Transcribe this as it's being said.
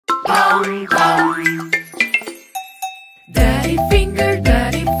Bum, bum. Daddy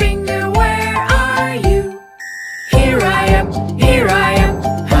finger, where are you? Here I am,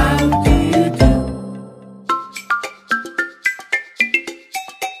 how do you do?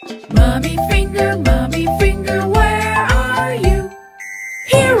 Mommy finger, where are you?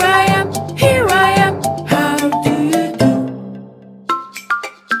 Here I am, how do you do?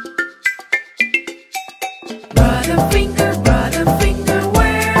 Brother finger,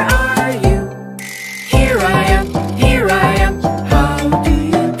 where are you? Here I am, how do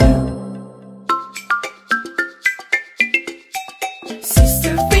you do?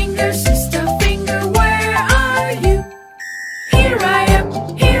 Sister finger, where are you? Here I am,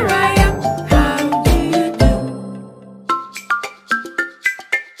 how do you do?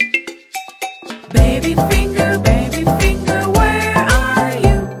 Baby finger, where are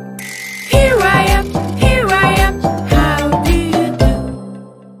you? Here I am, how do you do?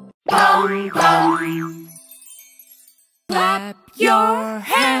 Bum, bum. Clap your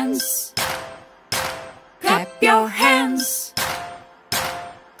hands, clap your hands,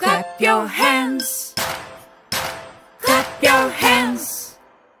 clap your hands, clap your hands.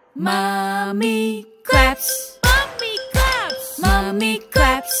 Mommy claps, mommy claps, mommy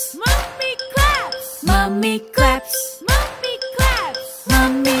claps, mommy claps, mommy claps, mommy claps,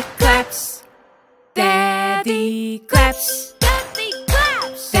 mommy claps. Daddy claps, daddy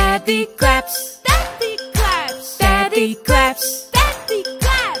claps, daddy claps, daddy claps, daddy claps, daddy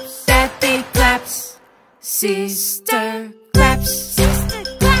claps, daddy claps. Sister claps, sister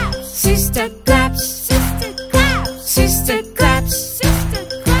claps, sister claps, sister claps, sister claps, sister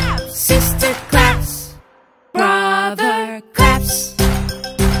claps, sister claps. Brother claps,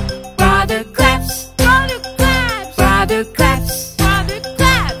 brother claps, brother claps, brother claps, brother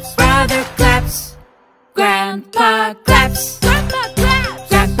claps, brother claps. Grandpa claps, grandpa claps,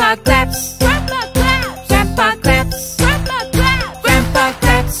 grandpa claps, grandpa claps, grandpa claps, grandpa claps, grandpa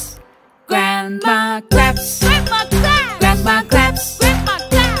claps. Grandma claps, grandma claps, grandma claps, grandma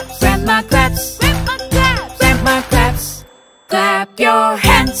claps, grandma claps, grandma claps, grandma claps. Clap your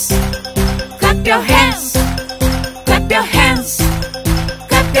hands, clap your hands, clap your hands,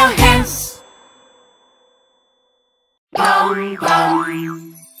 clap your hands. Bum,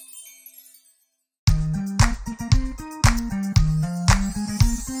 bum.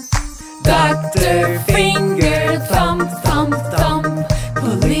 Doctor finger, thump, thump, thump.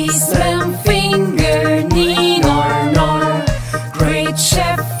 Policeman finger, knee, nor, nor. Great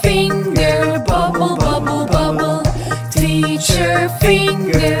chef finger, bubble, bubble, bubble. Teacher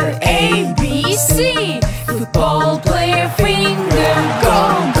finger, A, B, C. Football player finger,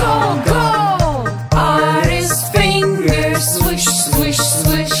 go, go, go. Artist finger, swish, swish,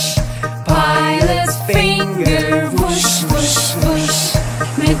 swish. Pilot finger, whoosh, whoosh, whoosh.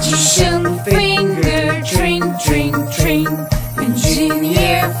 Magician finger, tring, tring, tring.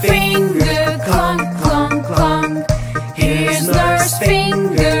 Engineer finger, clunk, clunk, clunk. Here's nurse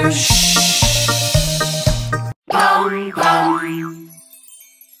finger, shh. Bum, bum.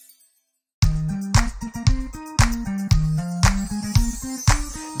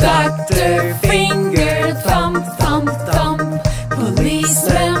 Doctor finger, thump, thump, thump.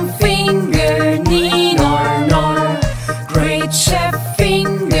 Policeman finger, knee, nor, nor. Great chef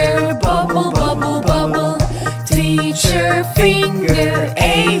finger, bubble, bubble, bubble. Teacher finger,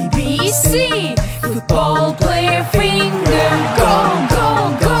 A, B, C. Football player finger, go, go,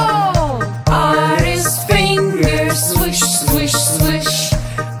 go. Artist finger, swish, swish, swish.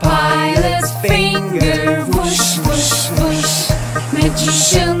 Pilot finger, whoosh, whoosh, whoosh.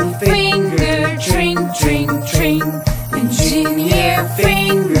 Magician finger, tring, tring, tring. Engineer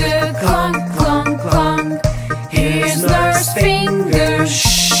finger, clunk, clunk, clunk. Here's nurse finger,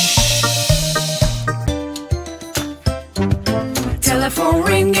 shh. Telephone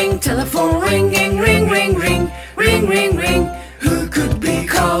ringing, ring, ring, ring, ring, ring, ring. Who could be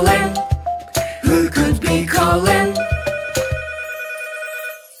calling? Who could be calling?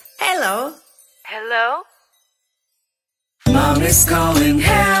 Hello. Hello? Mom is calling,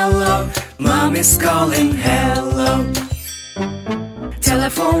 hello. Mom is calling, hello.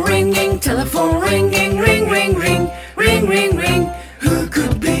 Telephone ringing, ring, ring, ring, ring, ring, ring. Who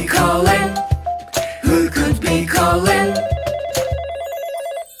could be calling? Who could be calling?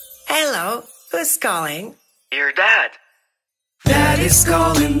 Hello. Who's calling? Your dad. Dad is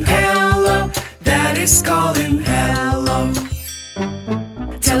calling, hello. Dad is calling, hello.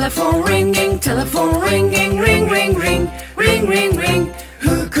 Telephone ringing, ring, ring, ring, ring, ring, ring.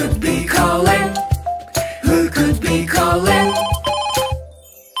 Who could be calling? Who could be calling?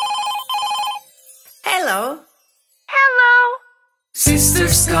 Hello. Hello.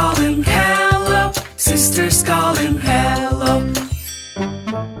 Sister's calling. calling hello, sister's calling hello.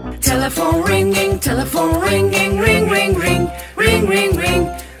 Telephone ringing, ring, ring, ring, ring, ring, ring.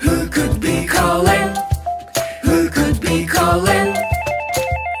 Who could be calling? Who could be calling?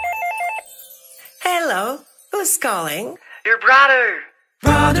 Hello, who's calling? Your brother.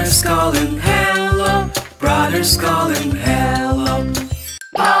 Brother's calling hello, brother's calling hello.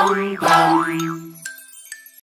 Bum, bum.